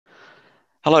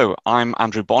Hello, I'm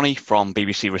Andrew Bonney from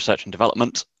BBC Research and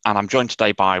Development, and I'm joined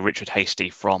today by Richard Hasty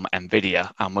from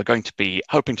NVIDIA, and we're going to be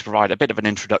hoping to provide a bit of an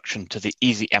introduction to the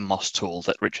Easy-NMOS tool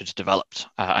that Richard's developed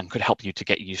and could help you to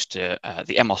get used to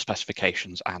the NMOS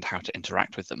specifications and how to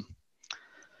interact with them.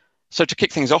 So to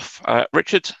kick things off,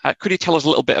 Richard, could you tell us a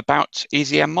little bit about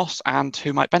Easy-NMOS and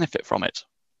who might benefit from it?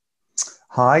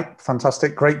 Hi,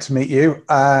 fantastic, great to meet you.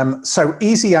 So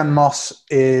Easy-NMOS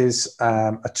is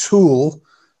a tool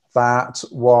that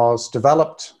was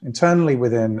developed internally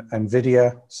within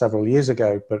NVIDIA several years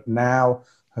ago, but now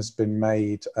has been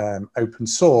made open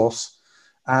source.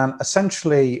 And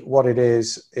essentially what it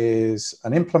is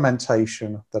an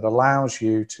implementation that allows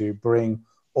you to bring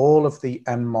all of the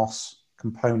NMOS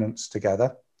components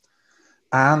together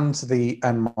and the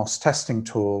NMOS testing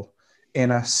tool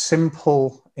in a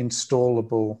simple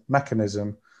installable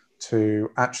mechanism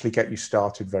to actually get you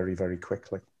started very, very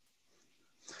quickly.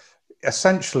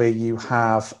 Essentially, you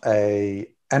have a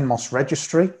NMOS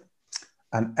registry,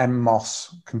 an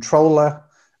NMOS controller,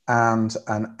 and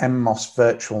an NMOS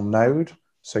virtual node.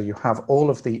 So you have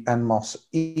all of the NMOS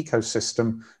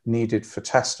ecosystem needed for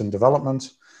test and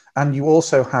development. And you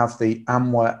also have the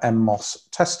NMOS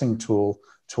testing tool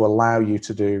to allow you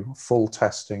to do full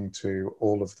testing to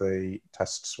all of the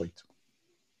test suite.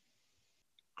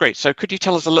 Great. So could you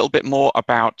tell us a little bit more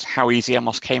about how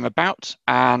Easy-NMOS came about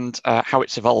and how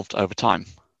it's evolved over time?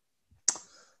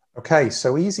 Okay,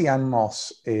 so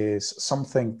Easy-NMOS is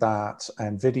something that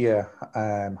NVIDIA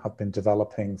have been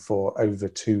developing for over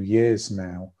 2 years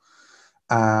now.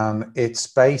 And it's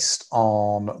based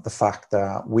on the fact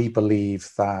that we believe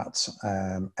that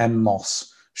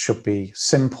NMOS should be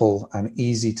simple and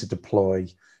easy to deploy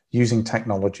using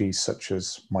technologies such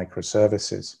as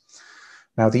microservices.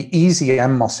 Now, the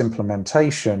Easy-NMOS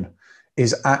implementation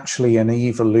is actually an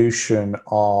evolution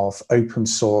of open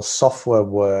source software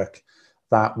work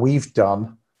that we've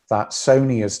done, that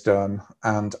Sony has done,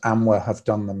 and AMWA have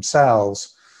done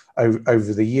themselves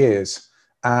over the years.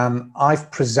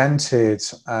 I've presented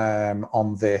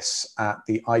on this at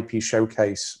the IP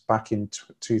Showcase back in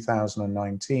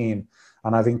 2019,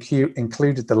 and I've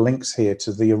included the links here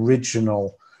to the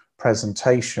original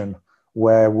presentation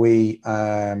where we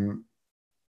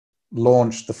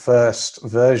launched the first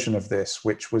version of this,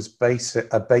 which was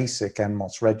a basic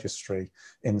NMOS registry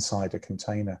inside a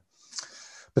container.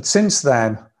 But since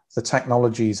then, the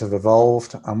technologies have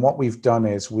evolved, and what we've done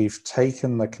is we've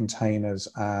taken the containers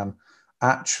and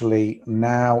actually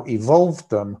now evolved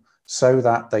them so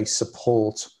that they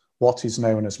support what is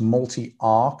known as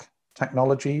multi-arc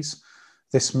technologies.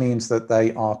 This means that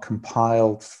they are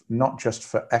compiled not just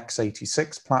for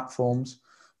x86 platforms,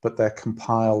 but they're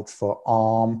compiled for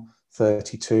ARM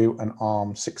 32 and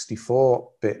ARM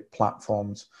 64-bit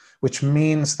platforms, which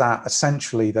means that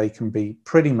essentially they can be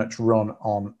pretty much run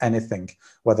on anything,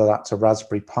 whether that's a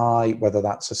Raspberry Pi, whether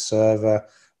that's a server,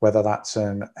 whether that's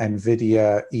an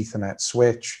NVIDIA Ethernet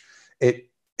switch.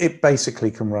 It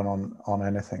basically can run on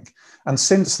anything. And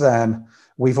since then,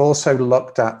 we've also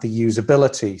looked at the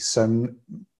usability.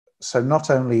 So not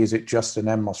only is it just an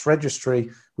NMOS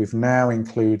registry, we've now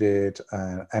included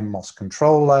an NMOS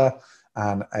controller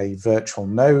and a virtual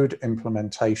node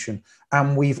implementation.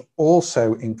 And we've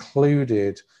also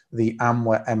included the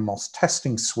AMWA NMOS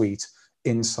testing suite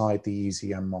inside the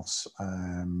Easy-NMOS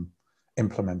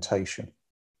implementation.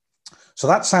 So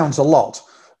that sounds a lot,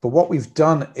 but what we've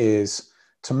done is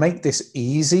to make this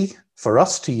easy for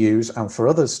us to use and for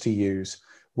others to use,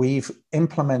 we've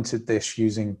implemented this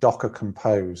using Docker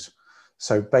Compose.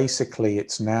 So basically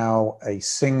it's now a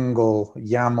single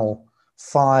YAML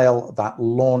file that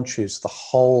launches the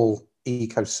whole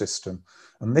ecosystem.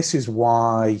 And this is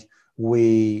why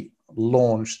we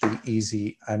launched the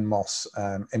Easy-NMOS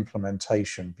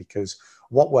implementation, because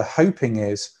what we're hoping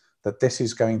is that this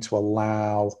is going to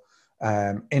allow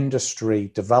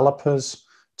industry developers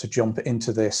to jump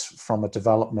into this from a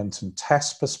development and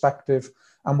test perspective.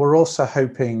 And we're also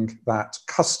hoping that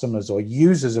customers or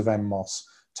users of NMOS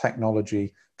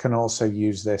technology can also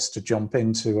use this to jump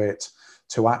into it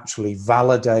to actually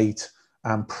validate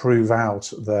and prove out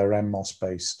their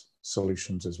NMOS-based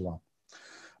solutions as well.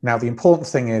 Now, the important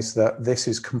thing is that this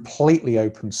is completely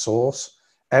open source.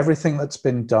 Everything that's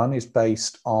been done is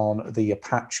based on the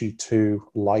Apache 2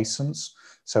 license.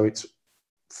 So it's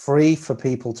free for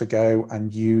people to go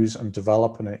and use and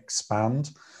develop and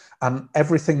expand. And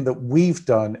everything that we've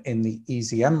done in the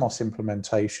Easy-NMOS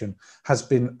implementation has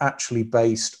been actually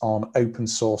based on open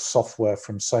source software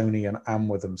from Sony and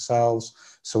AMWA themselves.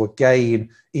 So again,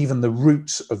 even the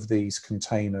roots of these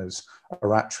containers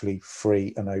are actually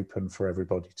free and open for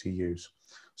everybody to use.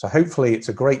 So hopefully it's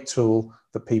a great tool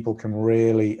that people can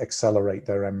really accelerate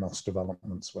their NMOS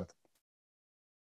developments with.